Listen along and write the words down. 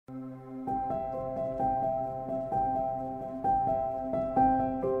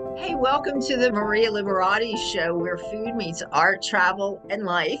welcome to the Maria Liberati Show, where food meets art, travel, and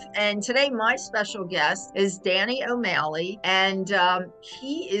life. And today, my special guest is Danny O'Malley, and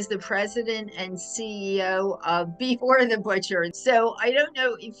he is the president and CEO of Before the Butcher. So I don't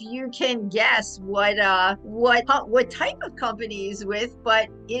know if you can guess what type of company he's with, but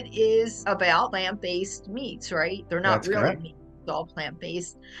it is about plant-based meats, right? They're not That's really correct. meat. It's all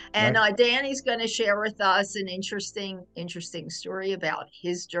plant-based. And Right. Danny's going to share with us an interesting story about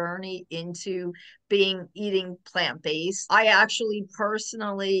his journey into being eating plant-based. I actually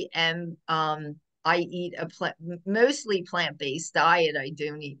personally am I eat mostly plant-based diet. I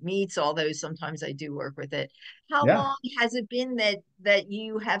don't eat meats, although sometimes I do work with it. How Yeah. long has it been that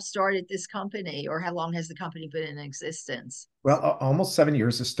you have started this company, or how long has the company been in existence? Well, almost 7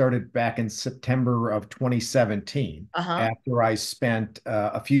 years. It started back in September of 2017 Uh-huh. after I spent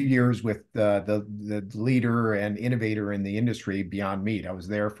a few years with the leader and innovator in the industry, Beyond Meat. I was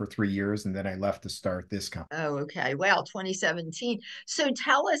there for 3 years and then I left to start this company. Oh, okay. Wow, 2017. So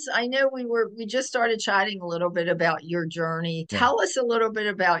tell us, I know we just started chatting a little bit about your journey. Yeah. Tell us a little bit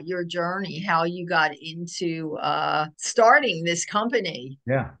about your journey, how you got into starting this company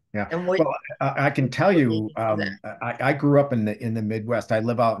Yeah, yeah. and what Well, I can tell what made you, you do that. I grew up in the Midwest. I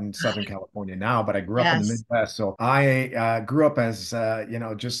live out in Southern California now, but I grew up in the Yes, Midwest. So I grew up as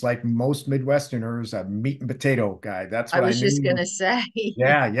just like most Midwesterners, a meat and potato guy. That's I what I was just knew. gonna say.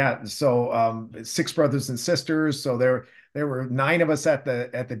 Yeah, yeah. So six brothers and sisters. So there were nine of us at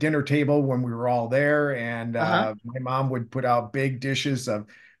the dinner table when we were all there, and Uh-huh. my mom would put out big dishes of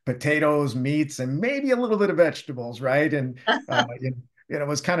potatoes, meats, and maybe a little bit of vegetables, right? And it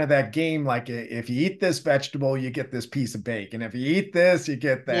was kind of that game, like if you eat this vegetable, you get this piece of bacon. If you eat this, you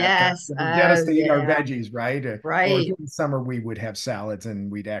get that. Kind Yes. of get us Oh, to eat our yeah. veggies, right? Or Right. during summer, we would have salads,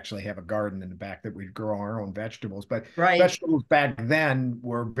 and we'd actually have a garden in the back that we'd grow our own vegetables. But Right. vegetables back then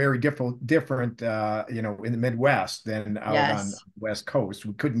were very different, in the Midwest than out on the Yes. West Coast.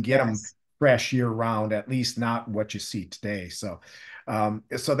 We couldn't get them Yes. fresh year round, at least not what you see today. So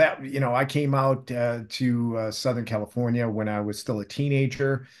that, I came out to Southern California when I was still a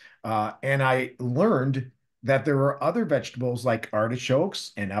teenager, and I learned that there were other vegetables like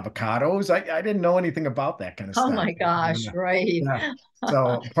artichokes and avocados. I didn't know anything about that kind of Oh stuff. my gosh, right. Yeah.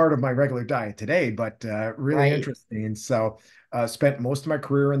 So part of my regular diet today, but really Right. interesting. So spent most of my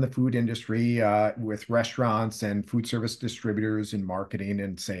career in the food industry with restaurants and food service distributors in marketing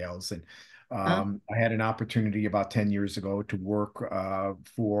and sales. And Huh? I had an opportunity about 10 years ago to work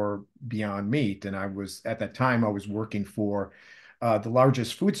for Beyond Meat. And at that time, I was working for the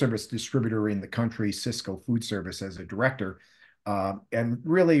largest food service distributor in the country, Sysco Food Service, as a director, and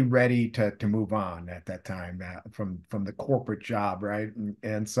really ready to move on at that time from the corporate job, right?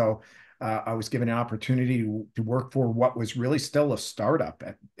 And so I was given an opportunity to work for what was really still a startup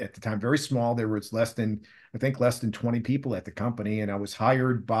at the time, very small. There was I think less than 20 people at the company, and I was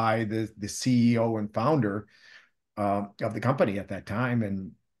hired by the CEO and founder of the company at that time,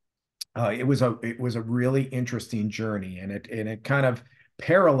 and it was a really interesting journey, and it kind of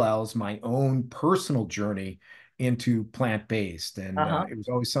parallels my own personal journey into plant-based, and Uh-huh. it was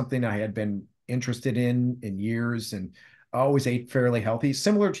always something I had been interested in years, and I always ate fairly healthy.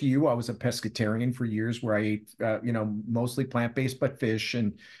 Similar to you, I was a pescatarian for years, where I ate mostly plant-based, but fish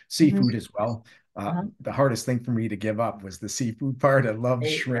and Mhm. seafood as well. Uh-huh. The hardest thing for me to give up was the seafood part. I loved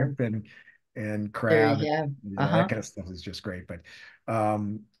Right. shrimp and There crab, and you go. that Uh-huh. kind of stuff is just great. But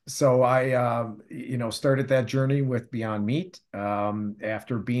so I, started that journey with Beyond Meat.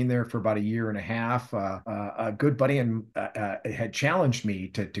 After being there for about a year and a half, a good buddy and had challenged me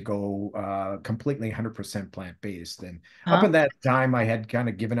to go completely 100% plant-based. And up Huh? in that time, I had kind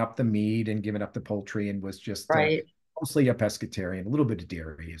of given up the meat and given up the poultry and was just Right. mostly a pescatarian, a little bit of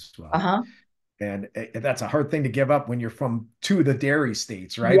dairy as well. Uh-huh. And that's a hard thing to give up when you're from two of the dairy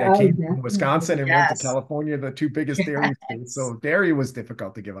states, right? Yeah, I oh, came from definitely. Wisconsin and went to Yes. California, the two biggest dairy states. Yes. So dairy was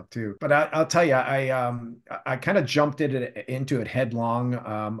difficult to give up too. But I'll tell you, I kind of jumped into it headlong.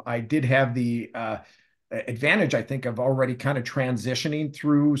 I did have the advantage, I think, of already kind of transitioning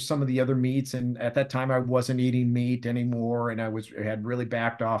through some of the other meats. And at that time, I wasn't eating meat anymore, and had really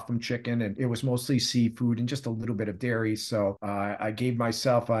backed off from chicken, and it was mostly seafood and just a little bit of dairy. So I gave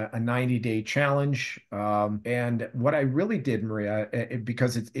myself a 90-day challenge. And what I really did, Maria,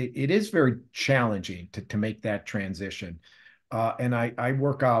 because it is very challenging to make that transition. And I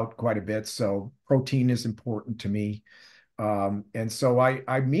work out quite a bit, so protein is important to me. And so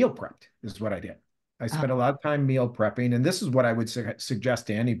I meal prepped is what I did. I Uh-huh. spent a lot of time meal prepping, and this is what I would suggest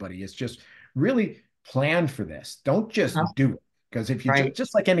to anybody: is just really plan for this. Don't Uh-huh. just do it, because if you Right.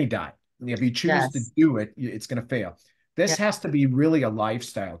 just like any diet, if you choose to Yes. do it, it's going to fail. This Yeah. has to be really a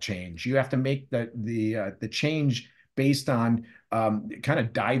lifestyle change. You have to make the change based on kind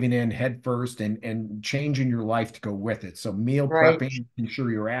of diving in head first and changing your life to go with it. So meal Right. prepping,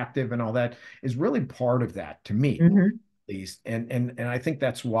 ensure you're active and all that is really part of that to me, Hmm. at least. And I think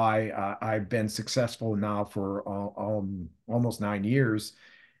that's why I've been successful now for almost 9 years.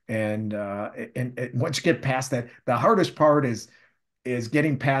 And once you get past that, the hardest part is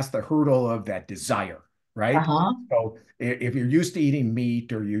getting past the hurdle of that desire, right? Uh-huh. So if you're used to eating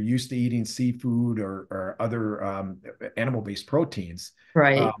meat or you're used to eating seafood or other animal-based proteins,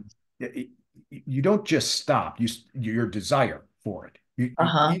 Right. um, you don't just stop. Your desire for it.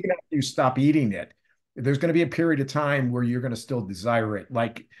 Uh-huh. Even after you stop eating it, there's going to be a period of time where you're going to still desire it.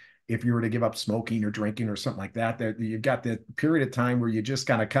 Like if you were to give up smoking or drinking or something like that, that you got that period of time where you just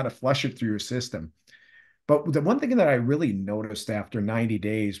kind of flush it through your system. But the one thing that I really noticed after 90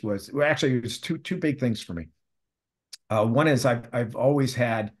 days was, well, actually, it was two big things for me. One is I've always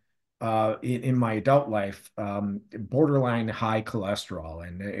had in my adult life borderline high cholesterol,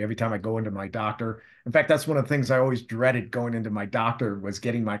 and every time I go into my doctor, in fact, that's one of the things I always dreaded going into my doctor was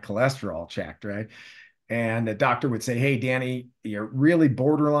getting my cholesterol checked, right? And the doctor would say, "Hey, Danny, you're really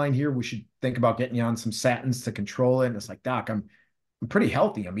borderline here. We should think about getting you on some statins to control it." And it's like, Doc, I'm pretty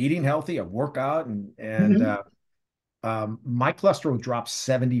healthy. I'm eating healthy. I work out, and Hmm. my cholesterol dropped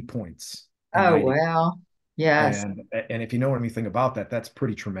 70 points in Oh, 90. wow. Yes. And if you know anything about that, that's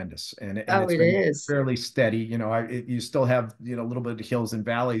pretty tremendous. And Oh, it's it been is. fairly steady. You still have, a little bit of hills and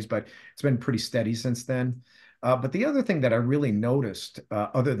valleys, but it's been pretty steady since then. But the other thing that I really noticed,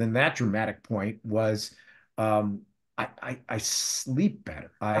 other than that dramatic point, was um, I sleep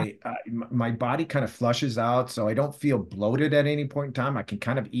better. My body kind of flushes out, so I don't feel bloated at any point in time. I can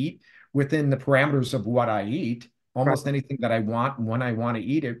kind of eat within the parameters of what I eat, Right, almost anything that I want when I want to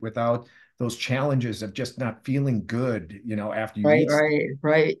eat it without those challenges of just not feeling good, after you right, eat stuff. right,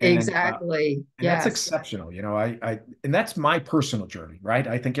 right. And Exactly. and that's Yes. exceptional. And that's my personal journey, right?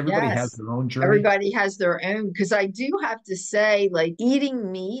 I think everybody has Yes. their own journey. Everybody has their own, because I do have to say, like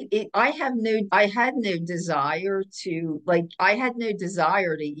eating meat, I had no desire to, like, I had no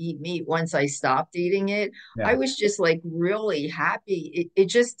desire to eat meat once I stopped eating it. I Yeah, was just like really happy. It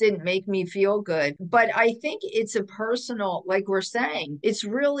just didn't make me feel good. But I think it's a personal, like we're saying, it's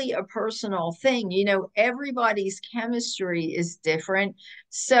really a personal thing. Everybody's chemistry is different.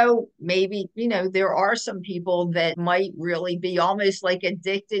 So maybe, there are some people that might really be almost like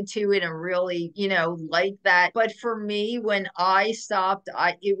addicted to it and really, like that. But for me, when I stopped,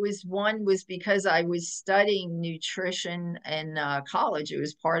 it was because I was studying nutrition in college. It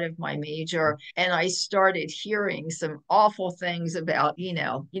was part of my major. And I started hearing some awful things about,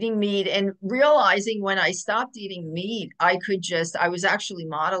 eating meat and realizing when I stopped eating meat, I was actually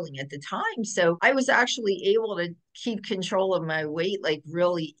modeling at the time. So I was actually able to keep control of my weight like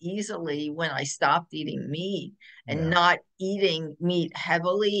really easily when I stopped eating meat and yeah. not eating meat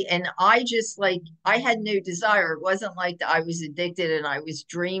heavily. And I just like, I had no desire. It wasn't like I was addicted and I was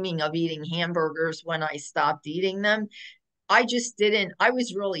dreaming of eating hamburgers when I stopped eating them. I just didn't, I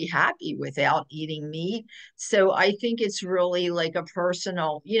was really happy without eating meat. So I think it's really like a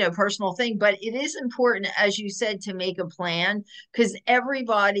personal thing. But it is important, as you said, to make a plan because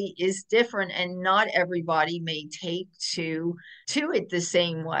everybody is different and not everybody may take to it the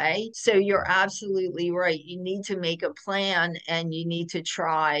same way. So you're absolutely right. You need to make a plan and you need to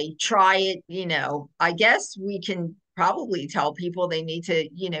try it. I guess we can probably tell people they need to,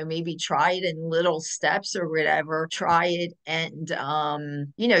 maybe try it in little steps or whatever, try it. And,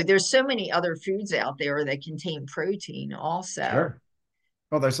 there's so many other foods out there that contain protein also. Sure.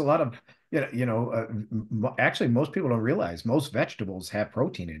 Well, there's a lot of, actually, most people don't realize most vegetables have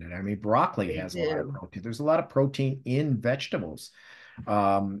protein in it. I mean, broccoli They has a lot of do. protein. There's a lot of protein in vegetables.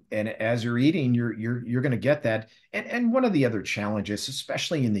 And as you're eating, you're going to get that. And one of the other challenges,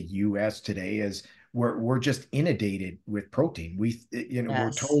 especially in the U.S. today, is we're just inundated with protein. We're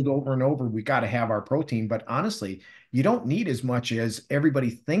Yes. told over and over we got to have our protein, but honestly, you don't need as much as everybody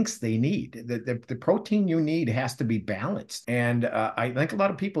thinks they need. The protein you need has to be balanced. And I think a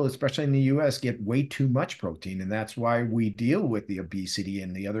lot of people, especially in the US, get way too much protein. And that's why we deal with the obesity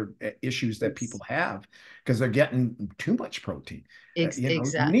and the other issues that people It's have because they're getting too much protein. You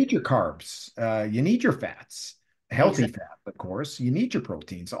exact need your carbs, you need your fats, healthy exact fat, of course, you need your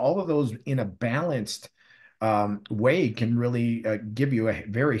proteins. All of those in a balanced way can really give you a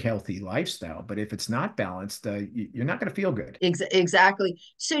very healthy lifestyle. But if it's not balanced, you're not going to feel good. exactly.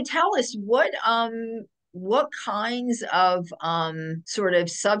 So tell us what kinds of sort of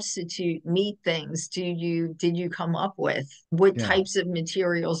substitute meat things did you come up with? What Yeah. types of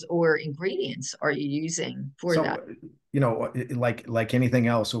materials or ingredients are you using for So that? like anything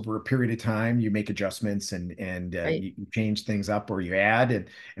else, over a period of time, you make adjustments and Right. you change things up or you add,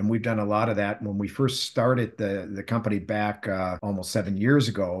 and we've done a lot of that. When we first started the company back almost 7 years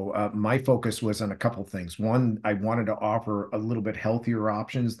ago, my focus was on a couple of things. One, I wanted to offer a little bit healthier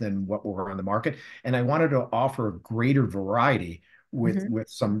options than what were on the market, and I wanted to offer greater variety Hmm. with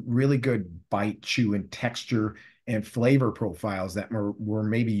some really good bite, chew, and texture and flavor profiles that were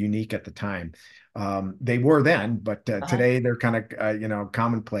maybe unique at the time. They were then, but Uh-huh. today they're kind of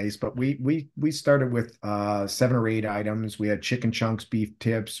commonplace. But we started with 7 or 8 items. We had chicken chunks, beef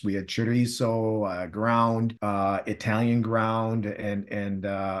tips, we had chorizo, ground, Italian ground,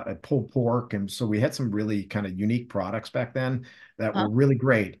 and pulled pork, and so we had some really kind of unique products back then that Huh. were really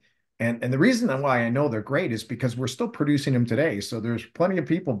great. And the reason why I know they're great is because we're still producing them today. So there's plenty of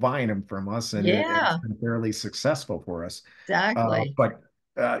people buying them from us, and it's Yeah, been fairly successful for us. exactly. But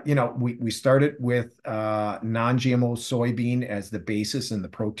we started with non-GMO soybean as the basis and the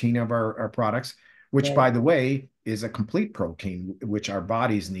protein of our products, which, Right. by the way, is a complete protein, which our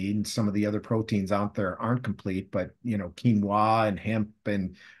bodies need. And some of the other proteins out there aren't complete, but quinoa and hemp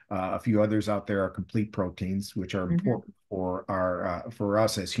and a few others out there are complete proteins, which are Hmm. important for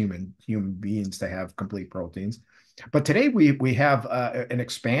us as human beings to have complete proteins. But today we have an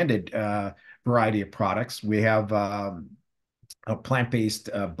expanded variety of products. We have a plant-based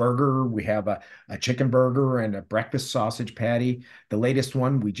burger. We have a chicken burger and a breakfast sausage patty. The latest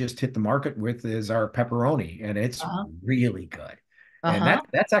one we just hit the market with is our pepperoni, and it's Uh-huh. really good. And Uh-huh.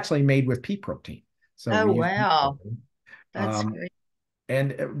 that's actually made with pea protein. So Oh, we use pea wow. protein. That's Um, great.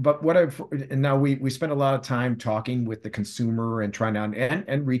 but what I've and now we spend a lot of time talking with the consumer and trying to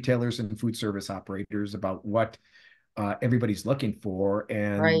and retailers and food service operators about what everybody's looking for.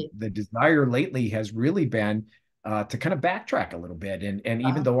 And Right. the desire lately has really been to kind of backtrack a little bit. And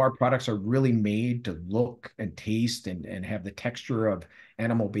even Uh-huh. though our products are really made to look and taste and have the texture of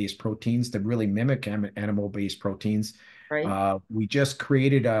animal-based proteins to really mimic animal-based proteins, Right. we just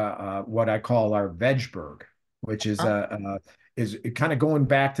created what I call our veg which is Uh-huh. is kind of going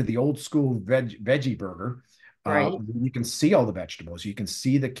back to the old school veggie burger. Right. You can see all the vegetables. You can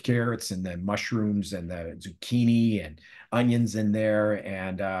see the carrots and the mushrooms and the zucchini and onions in there.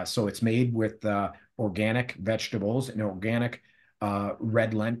 And so it's made with organic vegetables and organic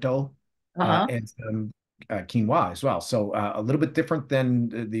red lentil Uh-huh. and some quinoa as well. So a little bit different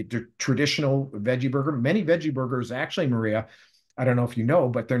than the traditional veggie burger. Many veggie burgers, actually, Maria, I don't know if you know,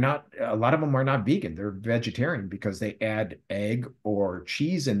 but they're not, a lot of them are not vegan. They're vegetarian because they add egg or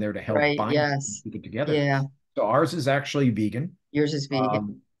cheese in there to help Right. bind and Yes. keep it together. Yeah. So ours is actually vegan. Yours is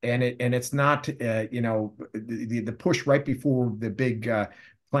vegan. And it's not the push right before the big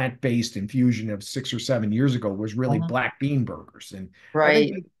plant-based infusion of 6 or 7 years ago was really Uh-huh. black bean burgers. And I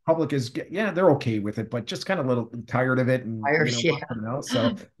think Right. the public is, yeah, they're okay with it, but just kind of a little tired of it and Irish. want something else.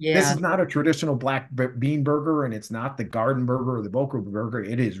 So this Yeah. is not a traditional black bean burger, and it's not the garden burger or the Boca burger.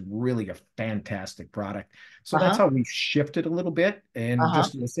 It is really a fantastic product. So that's Uh-huh. how we've shifted a little bit, and Uh-huh.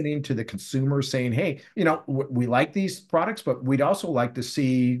 just listening to the consumer saying, hey, we like these products, but we'd also like to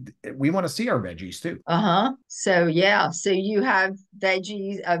see, we want to see our veggies too. Uh-huh. So yeah, so you have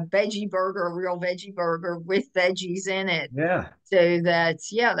veggies, a veggie burger, a real veggie burger with veggies in it. Yeah. So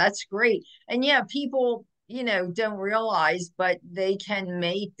that's yeah, that's great. And yeah, people, don't realize, but they can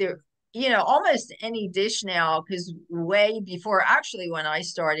make their, almost any dish now, because way before actually when I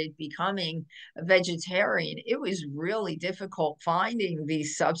started becoming a vegetarian, it was really difficult finding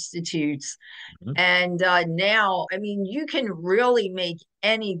these substitutes. Mhm. And now, I mean, you can really make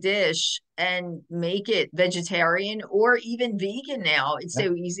any dish and make it vegetarian or even vegan now. It's Yeah.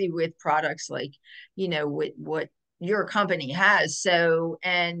 so easy with products like, with what your company has. So,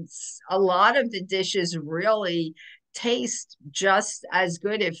 and a lot of the dishes really taste just as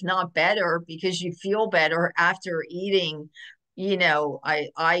good, if not better, because you feel better after eating.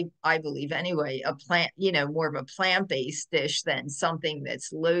 I believe anyway, a plant, more of a plant-based dish than something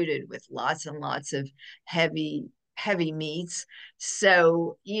that's loaded with lots and lots of heavy meats.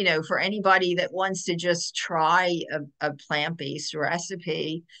 So, for anybody that wants to just try a plant-based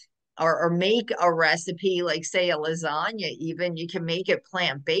recipe, or make a recipe like, say, a lasagna, even, you can make it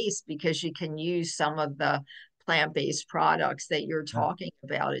plant-based because you can use some of the plant-based products that you're Yeah. talking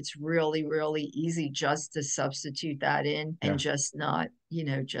about. It's really, really easy just to substitute that in and Yeah. just not.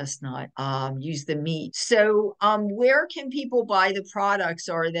 just not use the meat. So where can people buy the products?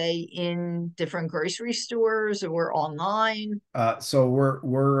 Are they in different grocery stores or online? So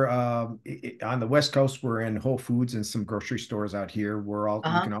we're on the West Coast. We're in Whole Foods and some grocery stores out here. You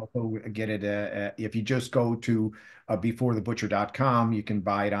Uh-huh. can also get it if you just go to beforethebutcher.com. You can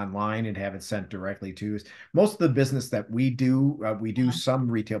buy it online and have it sent directly to us. Most of the business that we do Uh-huh.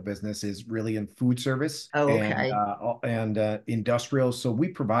 some retail business is really in food service Oh, okay. and industrial. So we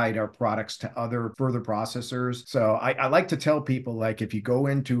provide our products to other further processors. So I like to tell people, like, if you go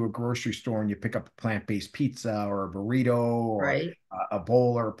into a grocery store and you pick up a plant-based pizza or a burrito or Right. a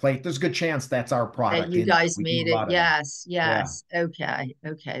bowl or a plate, there's a good chance that's our That product you in there. guys We do made a it. lot of that. Yes, Yeah. yes. Okay,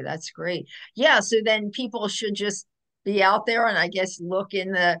 okay, that's great. Yeah, so then people should just be out there and I guess look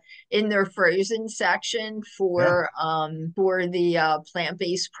in their frozen section Yeah. for the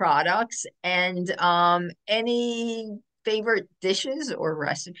plant-based products and any favorite dishes or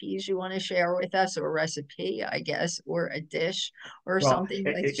recipes you want to share with us, or recipe, I guess, or a dish or Well, something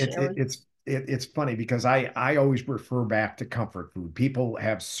you'd like to share with. it's funny because I always refer back to comfort food. People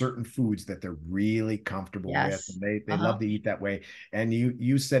have certain foods that they're really comfortable with, Yes. and they Uh-huh. love to eat that way. And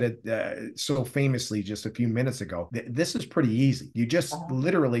you said it so famously just a few minutes ago. This is pretty easy. You just Uh-huh.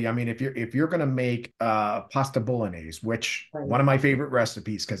 literally, I mean, if you're going to make pasta bolognese, which Right. one of my favorite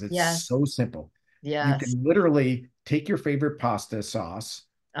recipes because it's Yes. so simple, you Yes. can literally take your favorite pasta sauce,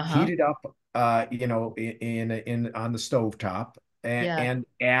 heat Uh-huh. it up, in on the stove top Yeah. and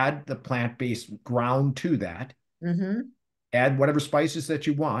add the plant-based ground to that. Mm-hmm. Add whatever spices that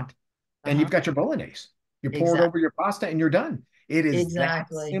you want, and you've Uh-huh. got your bolognese. You pour it Exactly. over your pasta, and you're done. It is that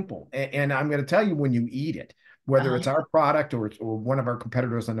Exactly. simple. And I'm going to tell you, when you eat it, whether Uh-huh. it's our product or one of our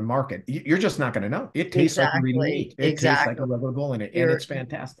competitors on the market, you're just not going to know. It tastes like you're eating Exactly. meat. It tastes like a Exactly. regular bolognese, and You're it's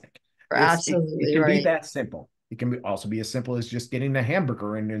fantastic. It absolutely can be right. that simple. It can also be as simple as just getting a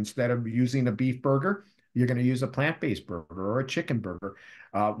hamburger, and instead of using a beef burger, you're going to use a plant-based burger or a chicken burger.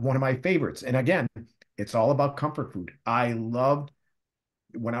 One of my favorites. And again, it's all about comfort food. I loved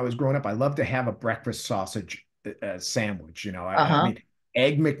when I was growing up. I loved to have a breakfast sausage sandwich. I Uh-huh. mean,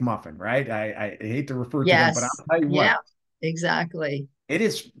 egg McMuffin, right? I hate to refer to them, but Yes. I'll tell you Yeah. what, Exactly. it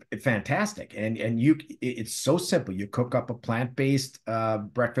is fantastic, and it's so simple. You cook up a plant-based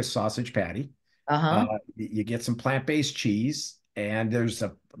breakfast sausage patty. Uh-huh. You get some plant-based cheese, and there's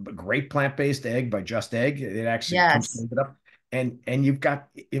a great plant-based egg by Just Egg. It actually comes Yes. with it up, and you've got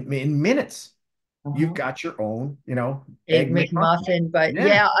in minutes, you've Uh-huh. got your own, Egg egg McMuffin. McMuffin, but Yeah,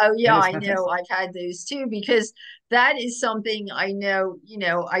 yeah, oh yeah, and it's I know. fantastic. I've had those too because that is something I know,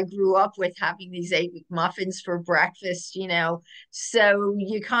 I grew up with having these egg McMuffins for breakfast, so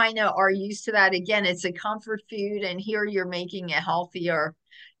you kind of are used to that. Again, it's a comfort food, and here you're making a healthier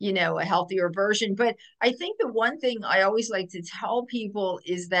version. But I think the one thing I always like to tell people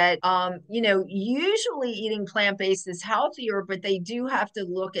is that, usually eating plant-based is healthier, but they do have to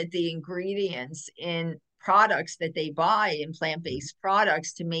look at the ingredients in products that they buy in plant-based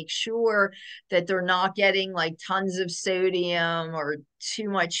products to make sure that they're not getting like tons of sodium or too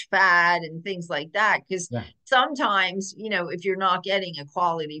much fat and things like that. Because Yeah. sometimes, if you're not getting a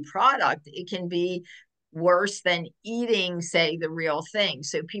quality product, it can be worse than eating, say, the real thing.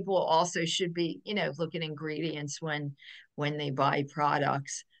 So people also should be, look at ingredients when they buy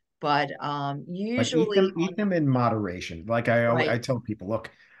products. But But usually eat them in moderation. Like I right, tell people, look,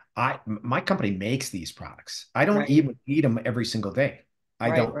 my company makes these products. I don't right, even eat them every single day. I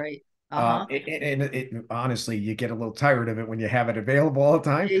right, don't. right. Uh-huh. Honestly, you get a little tired of it when you have it available all the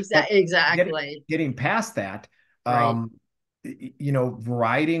time. But getting Exactly. getting past that, Right. um,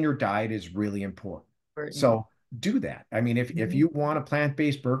 variety in your diet is really important. Important. So do that. I mean, if Mhm. you want a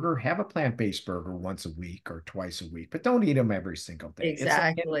plant-based burger, have a plant-based burger once a week or twice a week, but don't eat them every single day. It's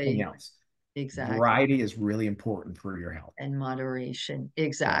like anything Exactly. else. Exactly. Variety is really important for your health. And moderation. That's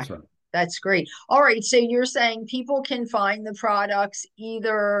Exactly. right. That's great. All right. So you're saying people can find the products,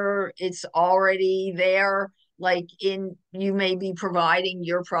 either it's already there, like you may be providing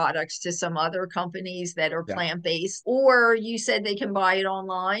your products to some other companies that are Yeah. plant-based, or you said they can buy it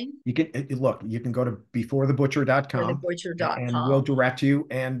online You can go to or beforethebutcher.com and we'll thebutcher.com. direct you.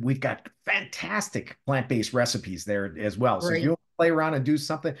 And we've got fantastic plant-based recipes there as well. So if you Great. want to play around and do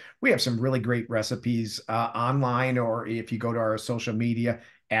something, we have some really great recipes online, or if you go to our social media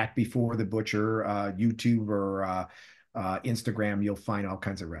at Before the Butcher, YouTube or Instagram, you'll find all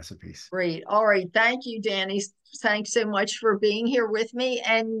kinds of recipes. Great. All right. Thank you, Danny. Thanks so much for being here with me,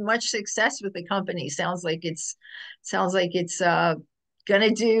 and much success with the company. Sounds like it's going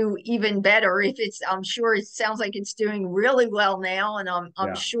to do even better. If it's, I'm sure it sounds like it's doing really well now, and I'm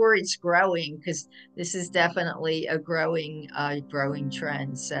Yeah, sure it's growing, because this is definitely a growing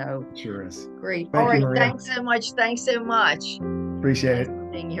trend. So it sure is. great. All Thank you, right. Maria. Thanks so much. Thanks so much. Appreciate Thanks it. for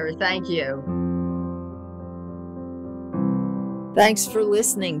being here. Thank you. Thanks for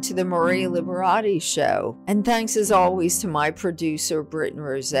listening to the Maria Liberati Show. And thanks as always to my producer, Britton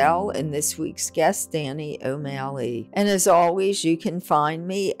Roselle, and this week's guest, Danny O'Malley. And as always, you can find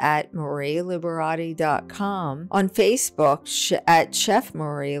me at marialiberati.com, on Facebook at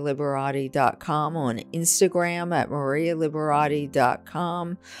chefmarialiberati.com, on Instagram at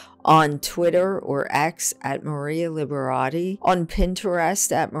marialiberati.com, on Twitter or X at Maria Liberati, on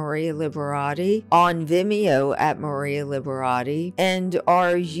Pinterest at Maria Liberati, on Vimeo at Maria Liberati, and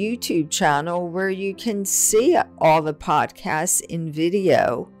our YouTube channel where you can see all the podcasts in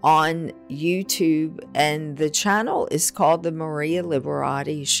video on YouTube. And the channel is called The Maria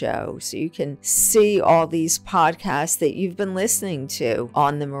Liberati Show. So you can see all these podcasts that you've been listening to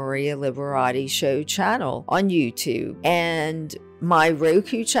on the Maria Liberati Show channel on YouTube. And my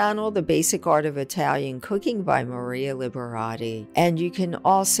Roku channel, The Basic Art of Italian Cooking by Maria Liberati. And you can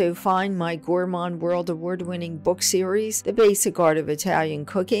also find my Gourmand World Award-winning book series, The Basic Art of Italian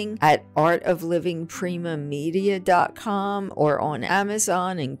Cooking, at artoflivingprimamedia.com or on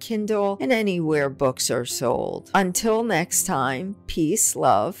Amazon and Kindle and anywhere books are sold. Until next time, peace,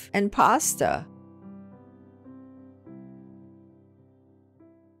 love, and pasta.